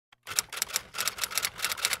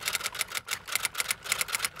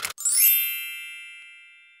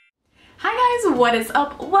guys, what is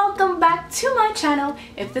up? Welcome back to my channel.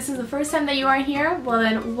 If this is the first time that you are here, well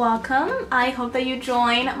then welcome. I hope that you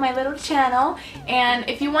join my little channel, and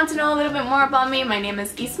if you want to know a little bit more about me, my name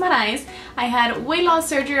is Ismarais. I had weight loss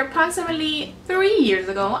surgery approximately 3 years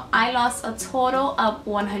ago. I lost a total of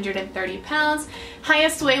 130 pounds.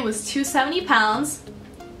 Highest weight was 270 pounds.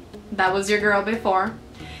 That was your girl before.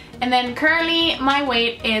 And then currently my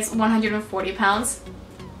weight is 140 pounds.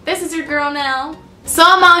 This is your girl now. So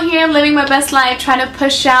I'm out here living my best life, trying to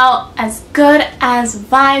push out as good as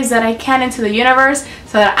vibes that I can into the universe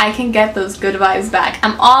so that I can get those good vibes back.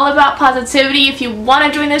 I'm all about positivity. If you want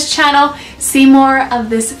to join this channel, see more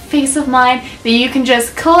of this face of mine, then you can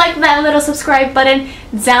just click that little subscribe button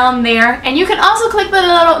down there. And you can also click the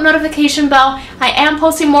little notification bell. I am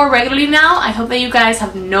posting more regularly now. I hope that you guys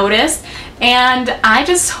have noticed. And I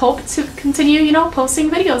just hope to continue, you know,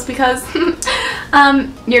 posting videos because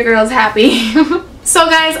your girl's happy. So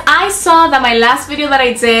guys, I saw that my last video that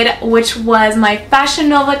I did, which was my Fashion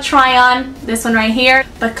Nova try-on, this one right here,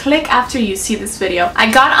 but click after you see this video.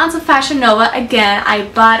 I got onto Fashion Nova again. I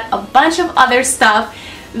bought a bunch of other stuff.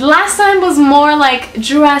 Last time was more like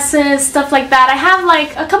dresses, stuff like that. I have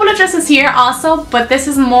like a couple of dresses here also, but this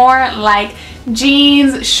is more like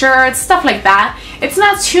jeans, shirts, stuff like that. It's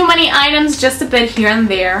not too many items, just a bit here and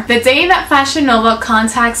there. The day that Fashion Nova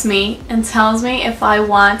contacts me and tells me if I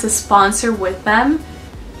want to sponsor with them,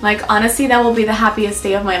 like honestly, that will be the happiest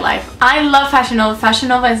day of my life. I love Fashion Nova. Fashion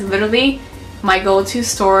Nova is literally my go-to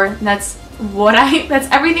store. That's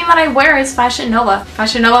everything that I wear is Fashion Nova.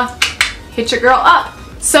 Fashion Nova, hit your girl up.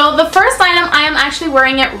 So the first item, I am actually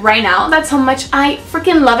wearing it right now. That's how much I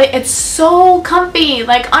freaking love it. It's so comfy.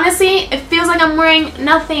 Like honestly, it feels like I'm wearing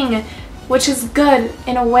nothing, which is good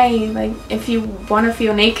in a way, like if you want to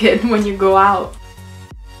feel naked when you go out.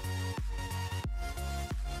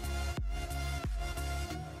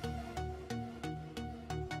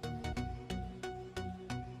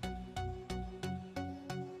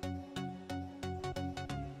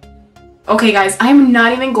 Okay guys, I'm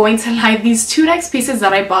not even going to lie, these two next pieces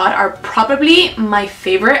that I bought are probably my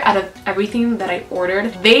favorite out of everything that I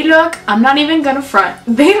ordered. They look, I'm not even gonna front,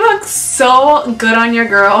 they look so good on your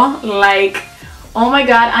girl. Like, oh my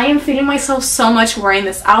god, I am feeling myself so much wearing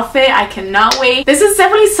this outfit. I cannot wait. This is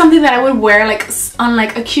definitely something that I would wear like on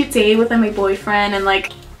like a cute date with my boyfriend, and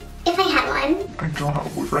like if I had one. I don't have a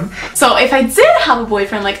boyfriend. So if I did have a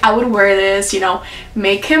boyfriend, like I would wear this, you know,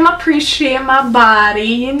 make him appreciate my body,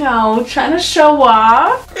 you know, trying to show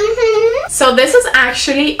off. So this is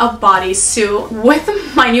actually a bodysuit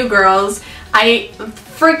with my new girls. I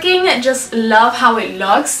freaking just love how it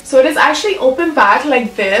looks. So it is actually open back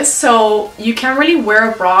like this, so you can't really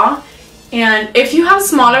wear a bra. And if you have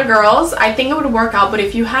smaller girls, I think it would work out, but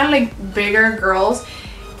if you had like bigger girls,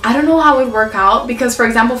 I don't know how it would work out, because for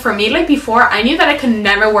example for me, like before I knew that I could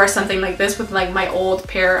never wear something like this with like my old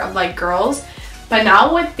pair of like girls, but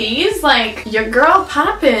now with these, like your girl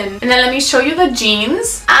poppin'. And then let me show you the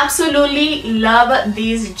jeans. Absolutely love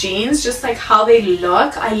these jeans, just like how they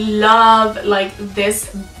look. I love like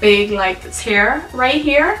this big like tear right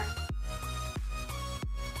here.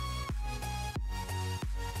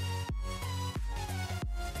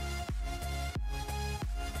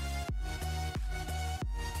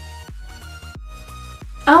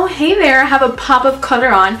 Oh hey there, I have a pop of color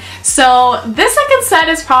on. So this second set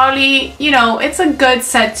is probably, you know, it's a good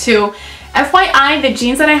set too. FYI, the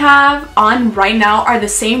jeans that I have on right now are the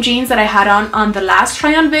same jeans that I had on the last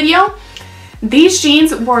try on video. These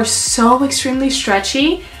jeans were so extremely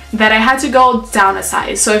stretchy that I had to go down a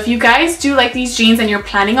size. So if you guys do like these jeans and you're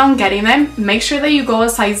planning on getting them, make sure that you go a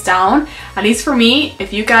size down. At least for me,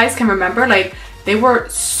 if you guys can remember, like they were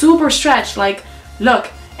super stretched, like look.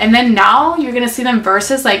 And then now you're gonna see them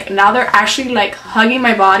versus like now they're actually like hugging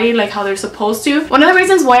my body like how they're supposed to. One of the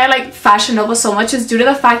reasons why I like Fashion Nova so much is due to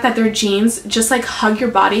the fact that their jeans just like hug your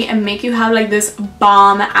body and make you have like this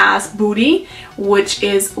bomb ass booty, which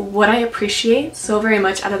is what I appreciate so very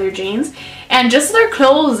much out of their jeans. And just their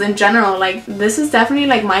clothes in general, like this is definitely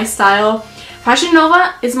like my style. Fashion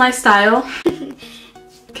Nova is my style.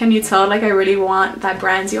 Can you tell like I really want that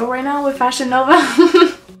brand deal right now with Fashion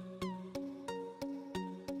Nova?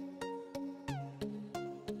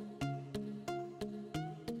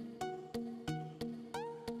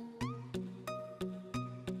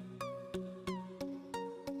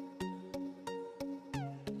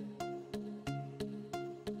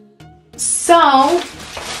 So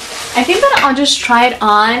I think that I'll just try it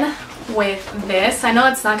on with this. I know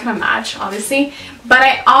it's not gonna match obviously, but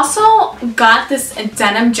I also got this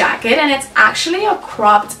denim jacket, and it's actually a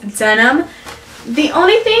cropped denim. The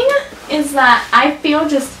only thing is that I feel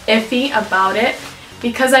just iffy about it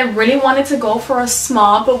because I really wanted to go for a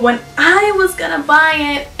small, but when I was gonna buy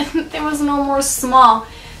it, there was no more small.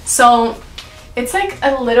 So it's like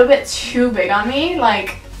a little bit too big on me.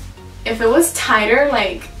 Like if it was tighter,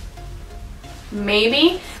 like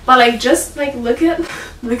maybe, but like just like look at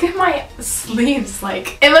my sleeves,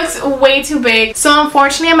 like it looks way too big. So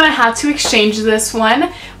unfortunately I'm gonna have to exchange this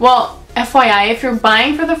one. Well, FYI, if you're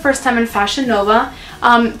buying for the first time in Fashion Nova,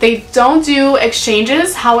 they don't do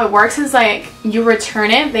exchanges. How it works is like you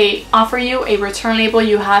return it, they offer you a return label,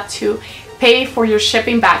 you have to pay for your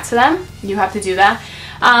shipping back to them, you have to do that.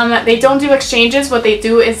 They don't do exchanges. What they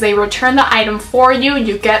do is they return the item for you.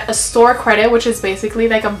 You get a store credit, which is basically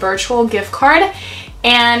like a virtual gift card.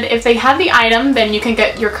 And if they have the item, then you can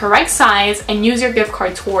get your correct size and use your gift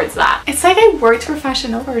card towards that. It's like I worked for Fashion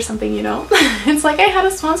Nova or something, you know? It's like I had a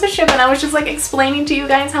sponsorship and I was just like explaining to you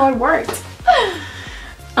guys how it worked.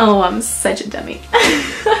 Oh, I'm such a dummy.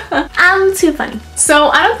 I'm too funny. So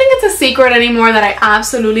I don't think it's a secret anymore that I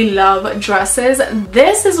absolutely love dresses.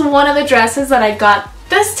 This is one of the dresses that I got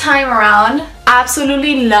this time around.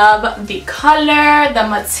 Absolutely love the color, the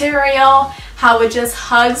material, how it just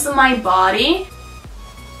hugs my body.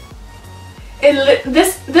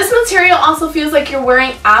 This material also feels like you're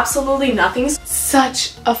wearing absolutely nothing.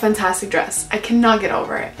 Such a fantastic dress. I cannot get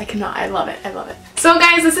over it. I love it. I love it. So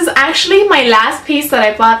guys, this is actually my last piece that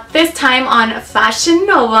I bought this time on Fashion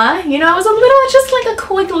Nova. You know, it was a little, just like a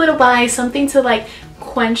quick little buy, something to like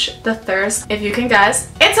quench the thirst. If you can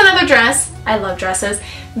guess, it's another dress. I love dresses.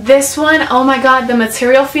 This one, oh my god, the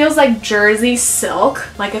material feels like jersey silk.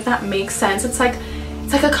 Like if that makes sense. It's like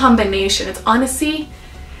a combination. It's honestly,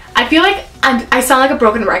 I feel like I sound like a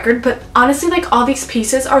broken record, but honestly, like all these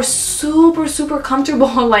pieces are super comfortable.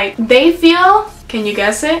 Like they feel, can you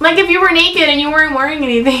guess it? Like if you were naked and you weren't wearing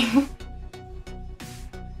anything.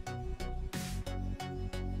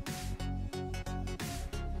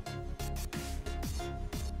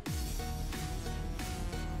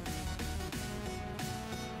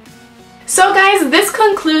 So guys, this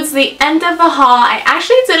concludes the end of the haul. I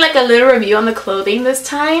actually did like a little review on the clothing this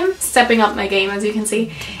time, stepping up my game as you can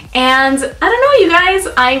see. And I don't know, you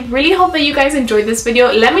guys, I really hope that you guys enjoyed this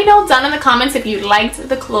video. Let me know down in the comments if you liked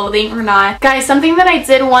the clothing or not. Guys, something that I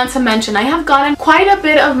did want to mention, I have gotten quite a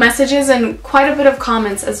bit of messages and quite a bit of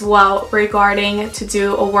comments as well regarding to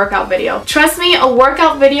do a workout video. Trust me, a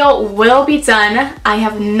workout video will be done. I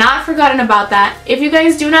have not forgotten about that. If you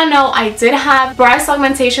guys do not know, I did have breast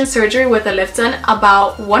augmentation surgery with a lift done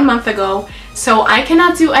about 1 month ago. So I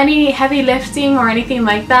cannot do any heavy lifting or anything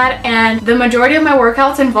like that, and the majority of my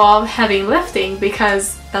workouts involve heavy lifting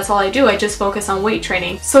because that's all I do. I just focus on weight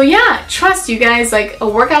training. So yeah, trust you guys, like a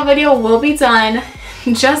workout video will be done.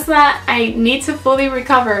 Just that I need to fully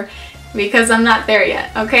recover because I'm not there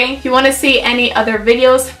yet, okay? If you want to see any other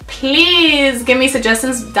videos, please give me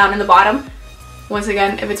suggestions down in the bottom. Once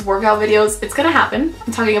again, if it's workout videos, it's gonna happen.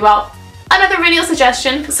 I'm talking about another video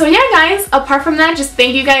suggestion. So yeah guys, apart from that, just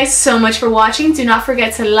thank you guys so much for watching. Do not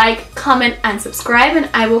forget to like, comment, and subscribe, and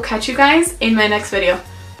I will catch you guys in my next video.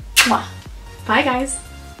 Mwah. Bye guys.